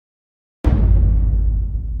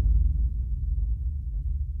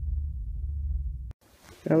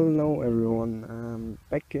Hello everyone, I'm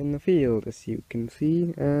back in the field as you can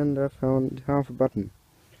see, and I found half a button.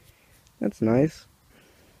 That's nice.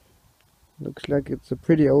 Looks like it's a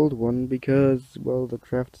pretty old one because, well, the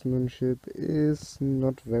craftsmanship is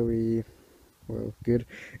not very, well, good.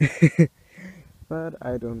 But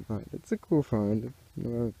I don't mind. It's a cool find.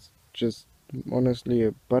 Well, it's just honestly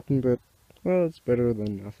a button, but, well, it's better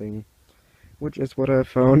than nothing. Which is what I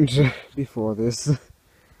found before this.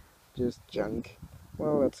 Just junk.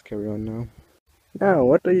 Well, let's carry on now. Now,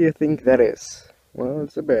 what do you think that is? Well,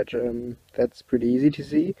 it's a badge. That's pretty easy to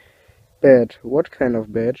see. Badge. What kind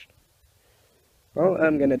of badge? Well,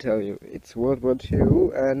 I'm gonna tell you. It's World War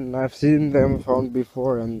II, and I've seen them found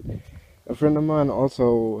before, and a friend of mine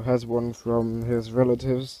also has one from his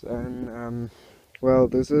relatives, and, well,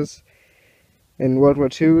 this is... In World War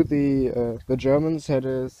II, the Germans had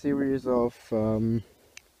a series of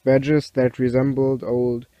badges that resembled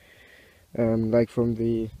old, like from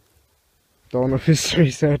the dawn of history,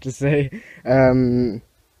 so to say,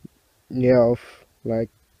 yeah, of like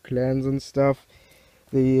clans and stuff.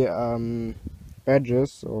 The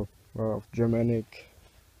badges of Germanic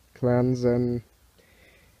clans, and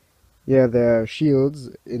yeah, their shields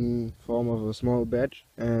in form of a small badge.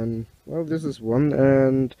 And well, this is one,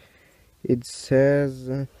 and it says,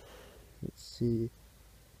 let's see,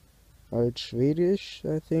 Old Swedish,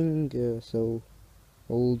 I think, so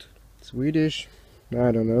old Swedish,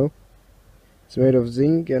 I don't know. It's made of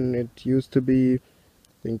zinc, and it used to be, I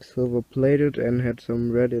think, silver plated and had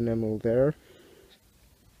some red enamel there.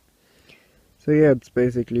 So yeah, it's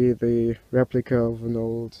basically the replica of an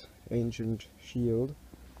old ancient shield,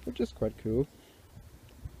 which is quite cool.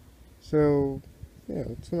 So yeah,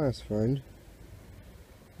 it's a nice find.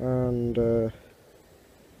 And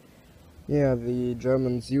yeah, the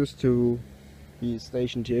Germans used to be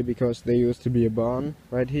stationed here because there used to be a barn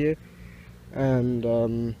right here, and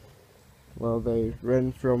well, they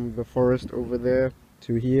ran from the forest over there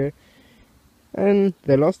to here, and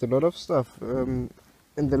they lost a lot of stuff. In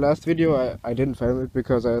the last video I didn't film it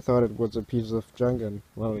because I thought it was a piece of junk, and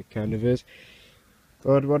well, it kind of is.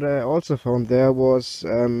 But what I also found there was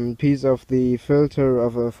a piece of the filter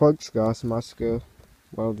of a Volksgasmaske,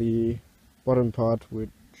 well, the bottom part, which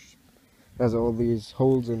has all these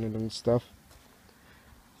holes in it and stuff.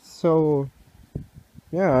 So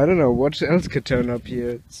yeah, I don't know what else could turn up here.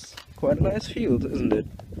 It's quite a nice field, isn't it?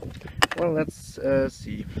 Well, let's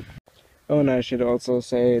see. Oh, and I should also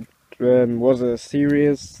say it was a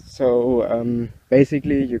series, so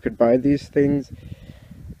basically you could buy these things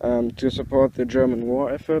to support the German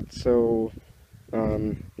war effort. So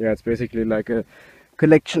yeah, it's basically like a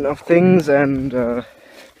collection of things, and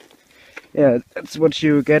yeah, that's what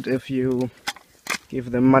you get if you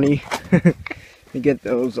give them money. You get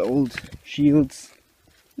those old shields,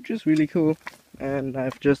 which is really cool. And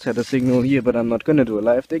I've just had a signal here, but I'm not gonna do a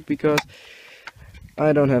live dig because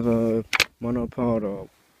I don't have a monopod or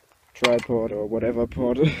tripod or whatever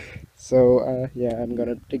pod. So yeah, I'm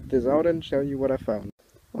gonna dig this out and show you what I found.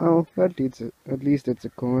 Well, at least it's a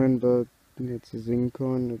coin, but it's a zinc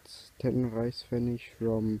coin. It's 10 Reichspfennig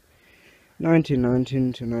from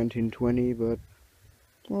 1919 to 1920, but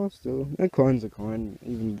well, still, a coin's a coin,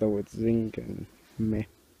 even though it's zinc and meh.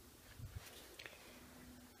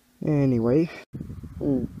 Anyway,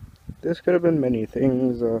 this could have been many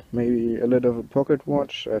things, or maybe a little of a pocket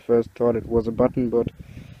watch. I first thought it was a button, but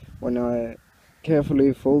when I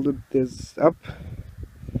carefully folded this up,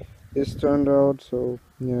 this turned out, so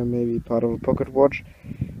yeah, maybe part of a pocket watch.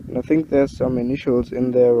 And I think there's some initials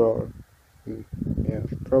in there, or yeah,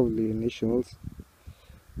 probably initials.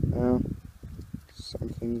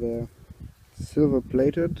 Something there. Silver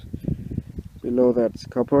plated. Below that's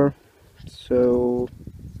copper. So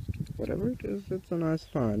whatever it is, it's a nice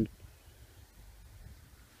find.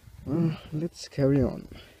 Let's carry on.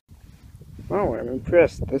 Wow, I'm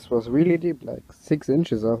impressed. This was really deep, like 6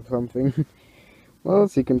 inches or something. Well,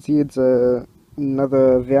 as you can see, it's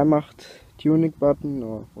another Wehrmacht tunic button,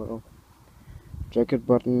 or well, jacket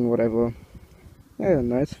button, whatever. Yeah,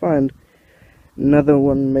 nice find. Another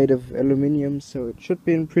one made of aluminium, so it should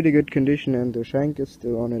be in pretty good condition, and the shank is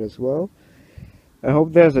still on it as well. I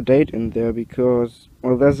hope there's a date in there because,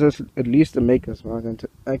 well, there's at least a maker's mark, and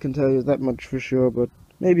I can tell you that much for sure, but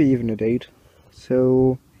maybe even a date.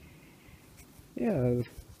 So yeah, a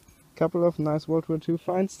couple of nice World War II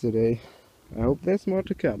finds today. I hope there's more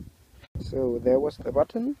to come. So there was the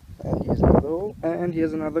button, and here's another hole, and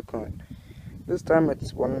here's another coin. This time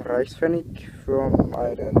it's 1 Reichspfennig from,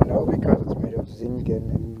 I don't know, because it's made of zinc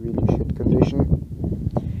and in really shit condition.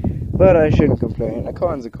 But I shouldn't complain, a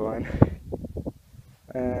coin's a coin.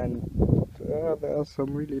 And there are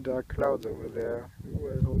some really dark clouds over there. Ooh,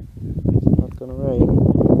 I hope it's not gonna rain.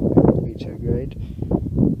 That would be too great.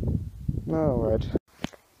 Alright.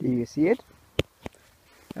 Do you see it?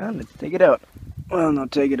 And let's take it out. Well,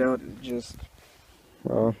 not take it out, just,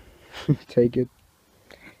 well, take it.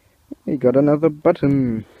 We got another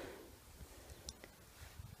button.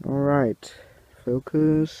 Alright,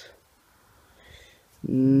 focus.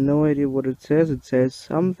 No idea what it says. It says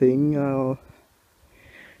something. I'll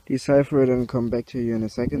decipher it and come back to you in a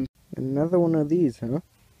second. Another one of these, huh?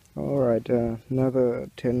 Alright, another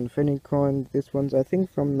 10 Pfennig coin. This one's, I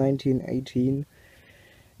think, from 1918.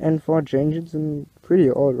 And for a change, it's in pretty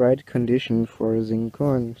alright condition for a zinc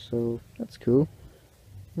coin, so that's cool.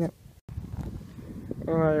 Yep.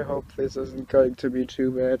 I hope this isn't going to be too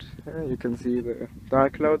bad. You can see the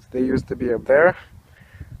dark clouds, they used to be up there.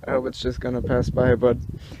 I hope it's just gonna pass by, but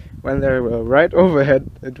when they were right overhead,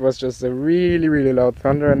 it was just a really, really loud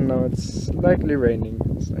thunder, and now it's slightly raining,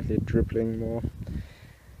 slightly dripping more.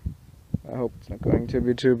 I hope it's not going to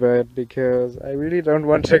be too bad, because I really don't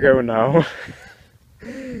want to go now.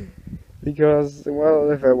 Because, well,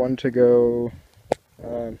 if I want to go,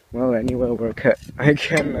 well, anywhere where I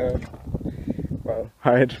can well,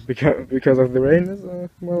 hide because of the rain is,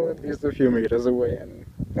 well, at least a few meters away, and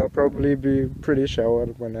I'll probably be pretty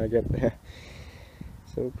showered when I get there.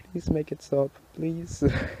 So please make it stop, please.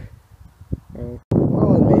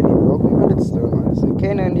 Well, it may be broken, but it's still nice. A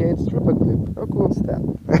K98 stripper clip. How cool is that?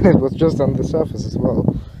 And it was just on the surface as well.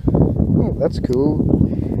 Oh, that's cool.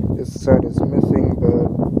 This side is missing, but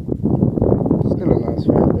still a nice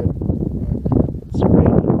find. But it's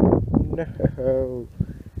raining. No.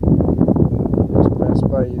 Just pass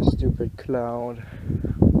by, you stupid cloud.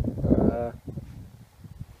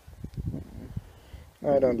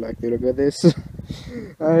 I don't like the look of this.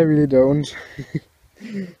 I really don't.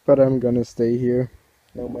 But I'm gonna stay here,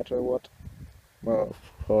 no matter what. Well,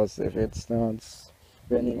 of course, if it starts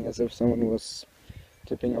raining as if someone was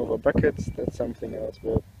tipping over buckets, that's something else,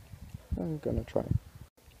 but I'm gonna try.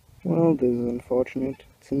 Well, this is unfortunate.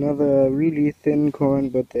 It's another really thin coin,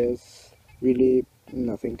 but there's really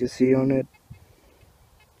nothing to see on it.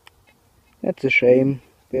 That's a shame,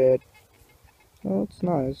 but oh, it's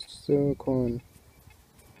nice, it's still a coin.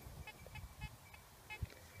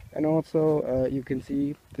 And also, you can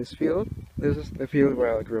see this field. This is the field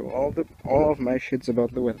where I grow all of my shits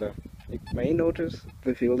about the weather. You may notice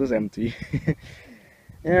the field is empty.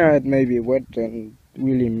 Yeah, it may be wet and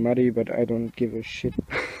really muddy, but I don't give a shit.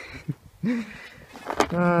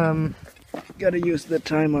 Gotta use the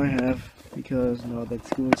time I have, because now that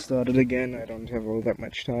school started again, I don't have all that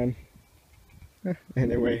much time.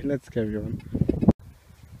 Anyway, let's carry on.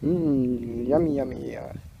 Yummy, yummy.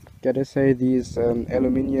 Gotta say, these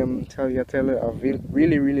aluminium tagliatelle are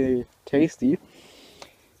really, really tasty.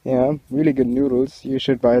 Yeah, really good noodles. You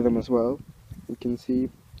should buy them as well. You can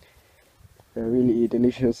see they're really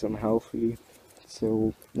delicious and healthy.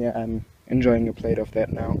 So yeah, I'm enjoying a plate of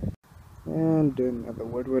that now. And another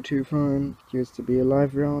World War II find. Used to be a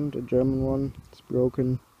live round, a German one. It's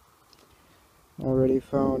broken. Already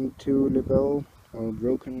found 2 Lebel, or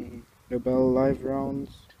broken Lebel live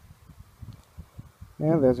rounds.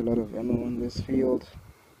 Yeah, there's a lot of ammo in this field,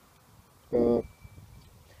 but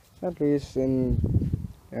at least in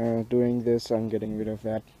doing this, I'm getting rid of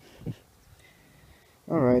that.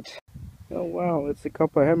 Alright. Oh wow, it's a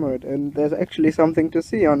copper hammered, and there's actually something to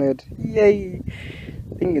see on it. Yay!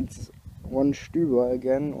 I think it's 1 Stüber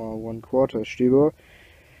again, or 1/4 Stüber,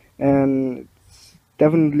 and it's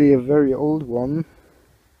definitely a very old one.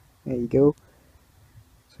 There you go.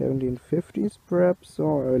 1750s perhaps,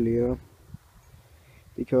 or earlier.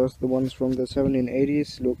 Because the ones from the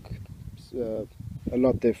 1780s look a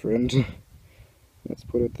lot different. Let's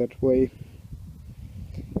put it that way.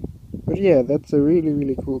 But yeah, that's a really,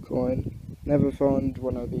 really cool coin. Never found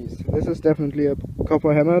one of these. This is definitely a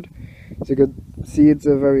copper hammered. As you can see, it's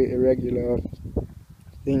a very irregular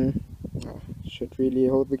thing. Oh, should really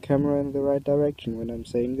hold the camera in the right direction when I'm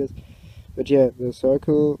saying this. But yeah, the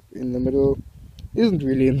circle in the middle isn't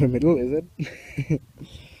really in the middle, is it?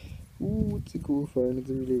 Ooh, it's a cool find. It's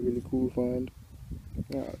a really, really cool find.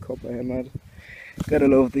 Ah, copper hammered. Gotta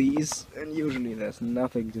love these. And usually there's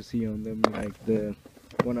nothing to see on them, like the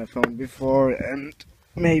one I found before, and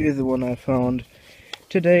maybe the one I found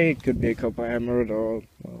today. It could be a copper hammered, or,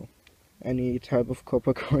 well, any type of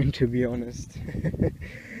copper coin, to be honest.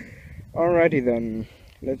 Alrighty then.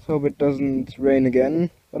 Let's hope it doesn't rain again,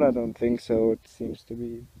 but I don't think so. It seems to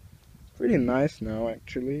be pretty nice now,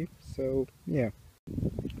 actually. So, yeah.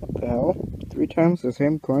 What the hell? 3 times the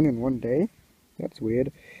same coin in one day? That's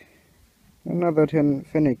weird. Another 10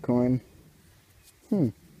 Pfennig coin.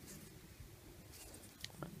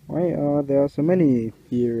 Why are there so many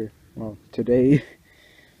here? Well, today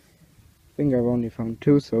I think I've only found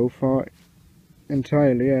 2 so far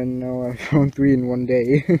entirely, and now I found 3 in one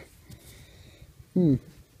day.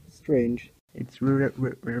 Strange. It's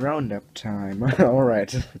roundup time.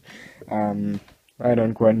 Alright. I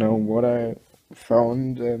don't quite know what I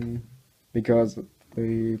found, because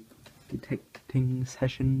the detecting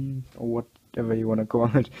session, or whatever you want to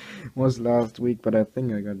call it, was last week, but I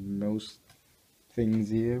think I got most things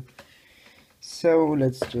here. So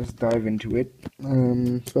let's just dive into it.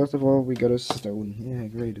 First of all, we got a stone. Yeah,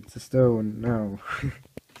 great, it's a stone now.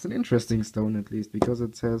 It's an interesting stone, at least, because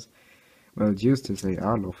it says, well, it used to say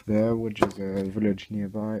Arlof there, which is a village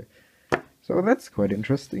nearby. So that's quite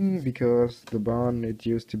interesting, because the barn it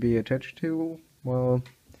used to be attached to, well,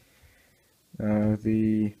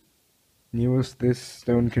 the newest this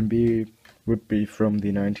stone can be would be from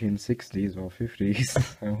the 1960s or 50s,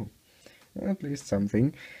 so at least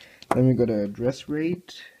something. Then we got a dress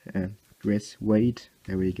weight, there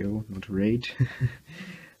we go, not rate.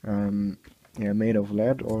 Yeah, made of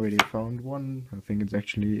lead, already found one. I think it's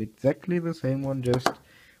actually exactly the same one, just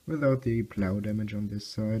without the plow damage on this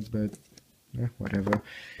side, but yeah, whatever.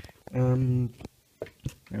 Then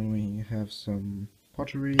we have some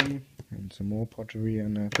pottery, and some more pottery,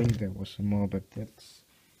 and I think there was some more, but that's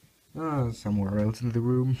somewhere else in the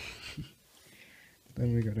room.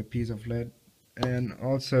 Then we got a piece of lead. And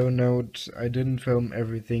also note, I didn't film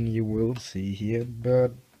everything you will see here,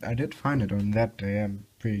 but I did find it on that day, I'm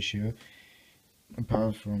pretty sure.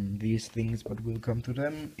 Apart from these things, but we'll come to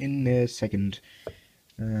them in a second.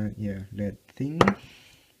 Yeah, lead thing.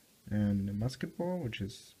 And a musket ball, which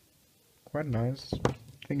is quite nice.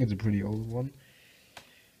 I think it's a pretty old one.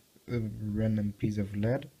 A random piece of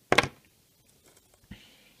lead.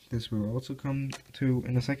 This will also come to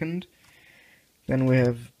in a second. Then we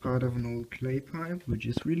have part of an old clay pipe, which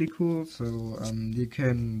is really cool. So you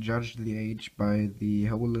can judge the age by the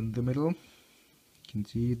hole in the middle. You can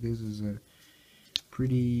see this is a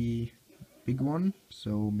pretty big one,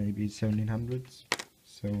 so maybe 1700s.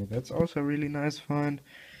 So that's also a really nice find.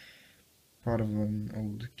 Part of an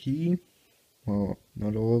old key. Well,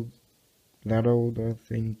 not old, that old I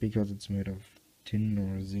think, because it's made of tin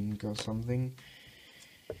or zinc or something.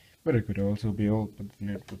 But it could also be old, but then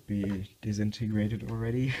it would be disintegrated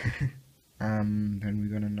already. Then we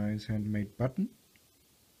got a nice handmade button.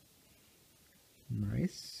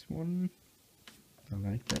 Nice one. I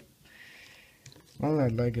like that. Well,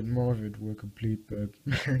 I'd like it more if it were complete, but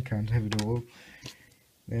I can't have it all.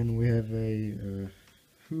 Then we have a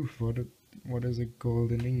what is it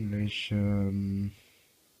called in English?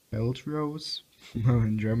 Belt rose. Well,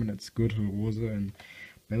 in German it's Gürtelrose, and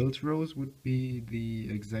belt rose would be the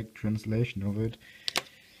exact translation of it.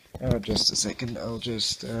 Just a second, I'll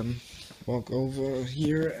just walk over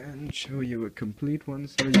here and show you a complete one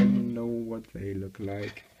so you know what they look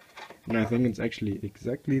like. And I think it's actually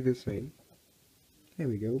exactly the same. There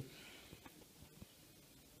we go.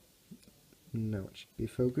 Now it should be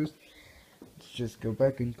focused. Let's just go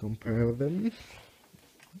back and compare them.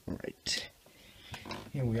 Alright.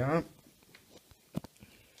 Here we are.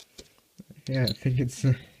 Yeah, I think it's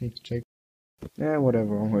check. Yeah,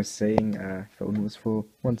 whatever I was saying, phone was full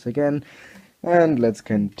once again. And let's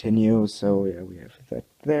continue. So yeah, we have that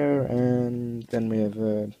there, and then we have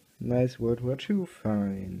a nice World War II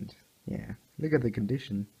find. Yeah, look at the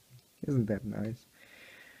condition. Isn't that nice?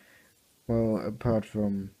 Well, apart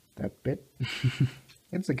from that bit,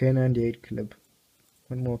 it's a K98 clip.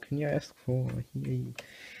 What more can you ask for? Yay.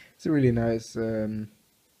 It's a really nice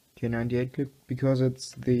K98 clip because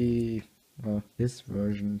it's the this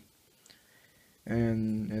version,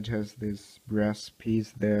 and it has this brass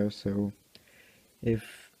piece there. So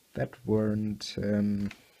if that weren't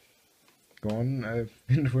gone,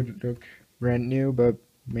 it would look brand new. But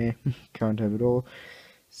meh, can't have it all.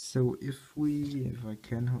 So if I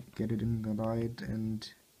can get it in the light and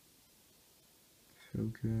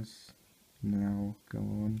focus, now go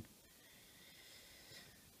on.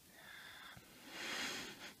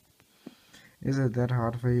 Is it that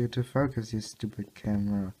hard for you to focus, you stupid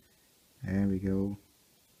camera? There we go.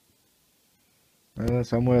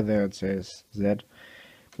 Somewhere there it says Z,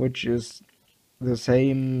 which is the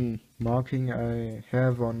same marking I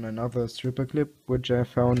have on another stripper clip, which I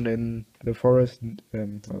found in the forest,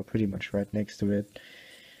 well, pretty much right next to it.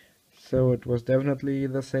 So it was definitely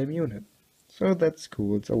the same unit. So that's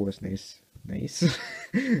cool, it's always nice.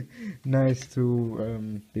 Nice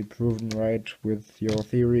to be proven right with your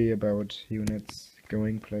theory about units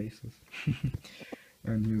going places.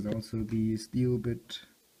 And here's also the steel bit,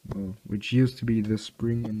 well, which used to be the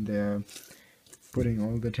spring in their putting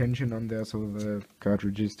all the tension on there so the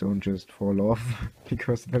cartridges don't just fall off,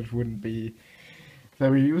 because that wouldn't be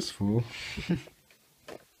very useful.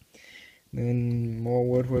 Then more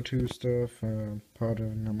World War II stuff, part of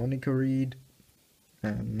an harmonica reed,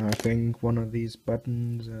 and I think one of these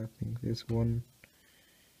buttons, I think this one.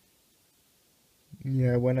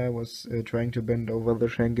 Yeah, when I was trying to bend over the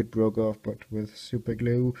shank it broke off, but with super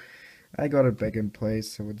glue I got it back in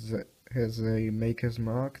place, so it has a maker's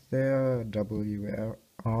mark there, WR,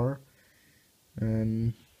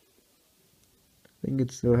 and I think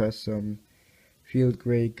it still has some field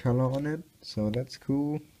gray color on it, so that's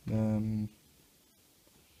cool.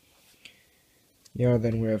 Yeah,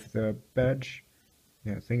 then we have the badge.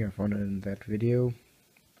 Yeah, I think I found it in that video,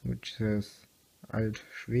 which says Alt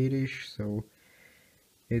Schwedisch, so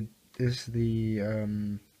it is the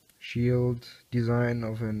shield design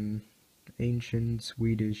of an ancient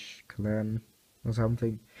Swedish clan or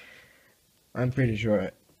something. I'm pretty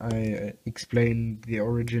sure I explained the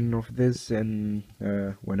origin of this and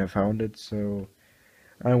when I found it, so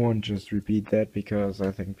I won't just repeat that because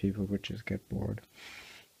I think people would just get bored.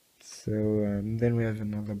 So then we have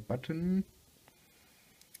another button,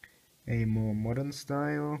 a more modern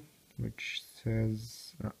style, which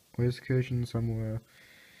says Euskirchen somewhere,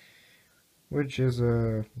 which is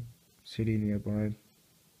a city nearby.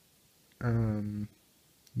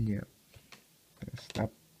 Yeah,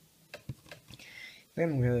 stop.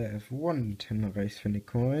 Then we have one 10 Reichspfennig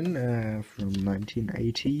coin from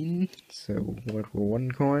 1918, so World War I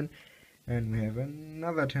coin, and we have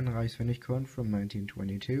another 10 Reichspfennig coin from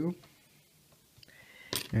 1922,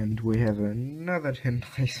 and we have another 10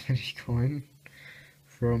 Reichspfennig coin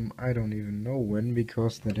from I don't even know when,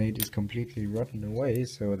 because the date is completely rotten away,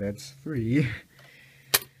 so that's 3.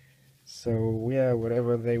 So yeah,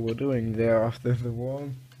 whatever they were doing there after the war,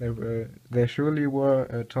 they surely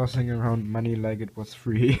were tossing around money like it was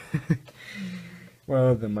free.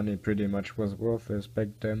 Well, the money pretty much was worthless back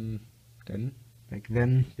then,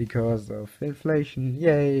 because of inflation.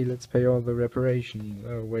 Yay, let's pay all the reparations.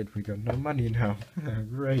 Oh wait, we got no money now.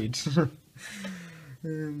 Great.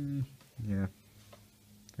 Yeah,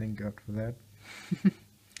 thank God for that.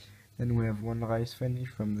 Then we have one Reichspfennig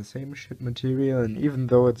from the same shit material, and even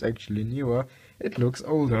though it's actually newer, it looks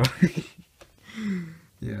older.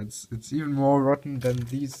 Yeah, it's even more rotten than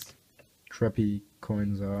these crappy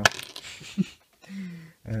coins are.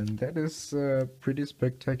 And that is pretty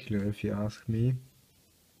spectacular if you ask me.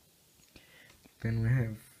 Then we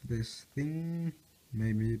have this thing,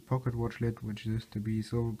 maybe pocket watch lid, which used to be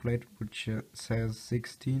silver plate, which says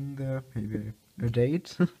 16 there, maybe a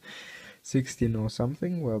date. 16 or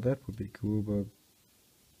something. Well, that would be cool, but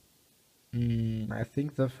I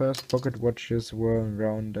think the first pocket watches were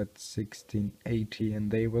around at 1680,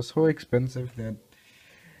 and they were so expensive that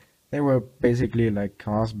they were basically like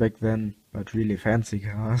cars back then, but really fancy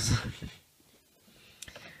cars.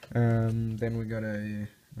 Then we got a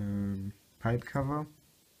pipe cover.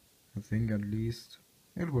 I think at least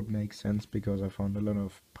it would make sense because I found a lot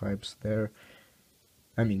of pipes there.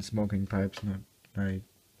 I mean smoking pipes, not like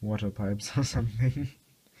water pipes or something.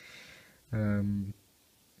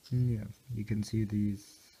 Yeah, you can see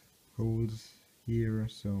these holes here,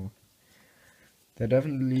 so there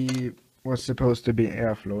definitely was supposed to be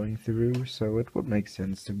air flowing through, so it would make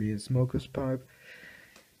sense to be a smoker's pipe.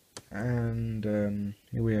 And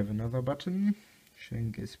here we have another button.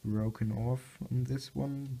 Shank is broken off on this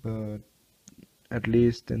one, but at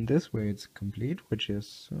least in this way it's complete, which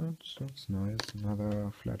is it's nice.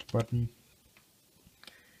 Another flat button.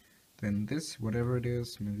 Then this, whatever it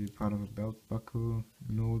is, maybe part of a belt buckle,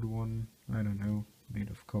 an old one, I don't know, made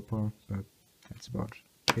of copper, but that's about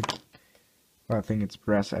it. Well, I think it's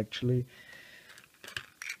brass actually.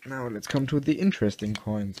 Now let's come to the interesting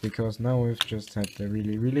coins, because now we've just had the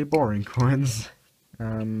really boring coins.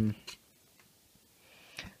 Let's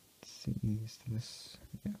see, is this,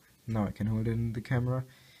 yeah, now I can hold it in the camera.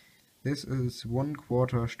 This is 1/4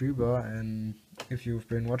 Stüber, and if you've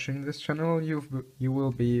been watching this channel, you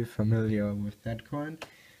will be familiar with that coin,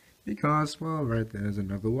 because, well, right there's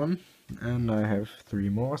another one, and I have 3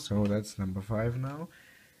 more, so that's number 5 now.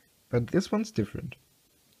 But this one's different,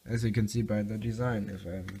 as you can see by the design. If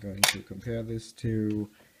I'm going to compare this to,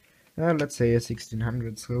 let's say a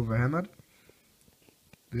 1600 silver hammered,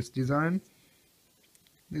 this design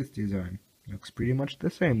looks pretty much the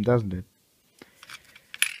same, doesn't it?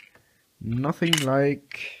 Nothing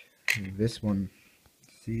like this one.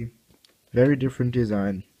 See, very different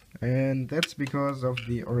design, and that's because of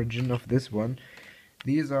the origin of this one.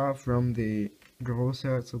 These are from the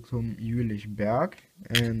Großherzogtum Jülichberg,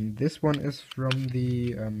 and this one is from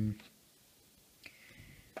the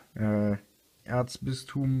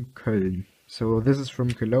Erzbistum Köln. So this is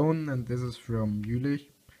from Cologne and this is from Jülich.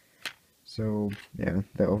 So yeah,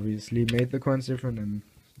 they obviously made the coins different, and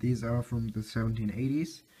these are from the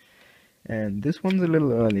 1780s. And this one's a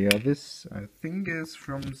little earlier. This, I think, is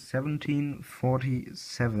from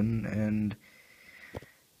 1747, and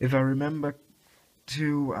if I remember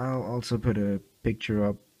to, I'll also put a picture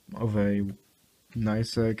up of a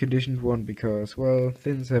nicer conditioned one, because, well,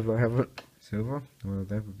 thin silver silver? Well,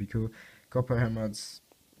 that would be cool. Copper hammers,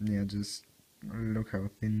 yeah, just look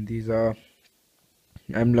how thin these are.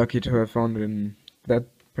 I'm lucky to have found in that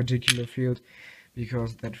particular field,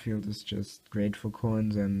 because that field is just great for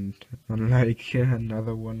coins, and unlike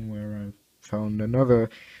another one where I found another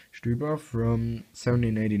Stüber from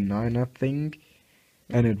 1789, I think,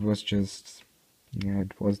 and it was just, yeah,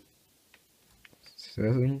 it was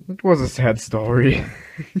a sad story.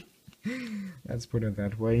 Let's put it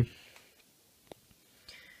that way.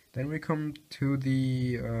 Then we come to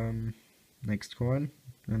the next coin,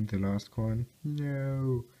 and the last coin.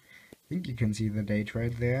 No, I think you can see the date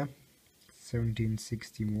right there.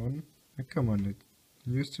 1761. Oh, come on, it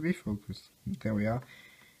used to be focused. There we are.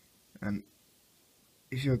 And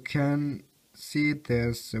if you can see it,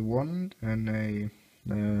 there's a 1 and a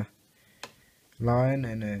line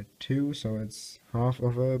and a 2, so it's half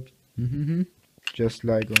of a just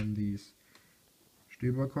like on these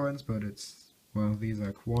Stüber coins, but it's, well, these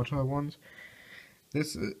are quarter ones.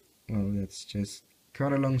 This, well, let's just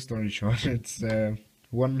cut a long story short. It's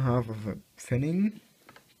 1/2 of a pfennig.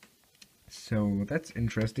 So that's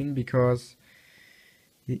interesting, because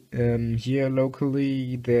here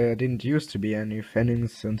locally there didn't used to be any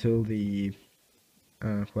pfennigs until the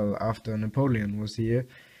well, after Napoleon was here.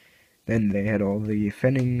 Then they had all the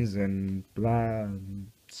pfennigs and blah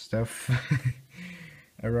and stuff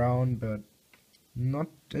around, but not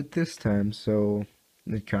at this time, so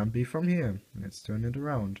it can't be from here. Let's turn it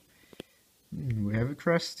around. We have a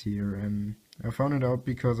crest here, and I found it out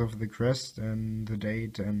because of the crest and the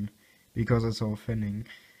date, and because it's all pfennig.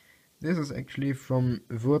 This is actually from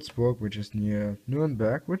Würzburg, which is near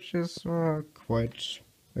Nuremberg, which is quite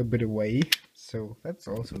a bit away, so that's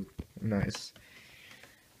also a nice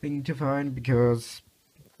thing to find, because,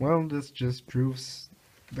 well, this just proves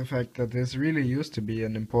the fact that this really used to be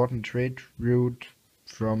an important trade route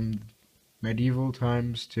from medieval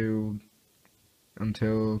times to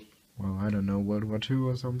until, well, I don't know, World War II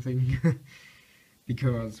or something.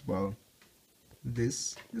 Because, well,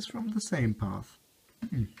 this is from the same path.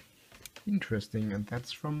 Interesting, and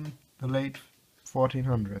that's from the late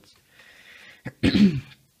 1400s.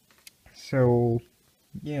 So,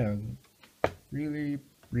 yeah, really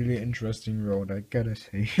interesting road, I gotta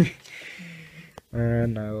say.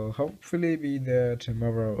 And I'll hopefully be there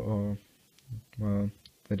tomorrow, or, well,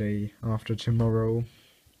 the day after tomorrow.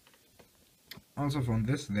 Also found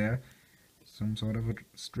this there, some sort of a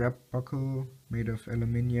strap buckle made of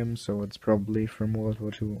aluminium, so it's probably from World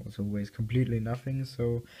War II. Also weighs completely nothing,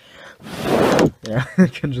 so yeah, I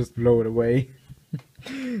can just blow it away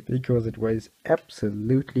because it weighs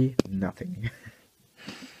absolutely nothing.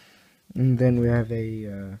 And then we have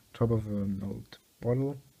a top of an old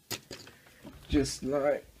bottle, just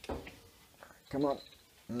like, come on,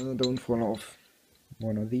 don't fall off,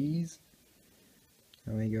 one of these.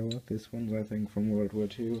 There we go. This one's, I think, from World War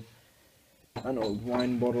II. An old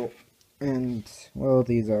wine bottle. And, well,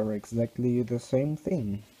 these are exactly the same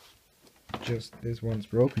thing. Just this one's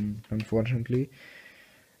broken, unfortunately.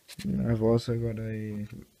 I've also got a,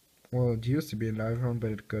 well, it used to be a live round,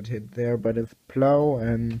 but it got hit there by the plow,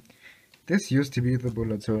 and this used to be the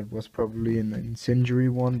bullet, so it was probably an incendiary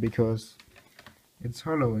one, because it's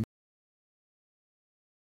hollow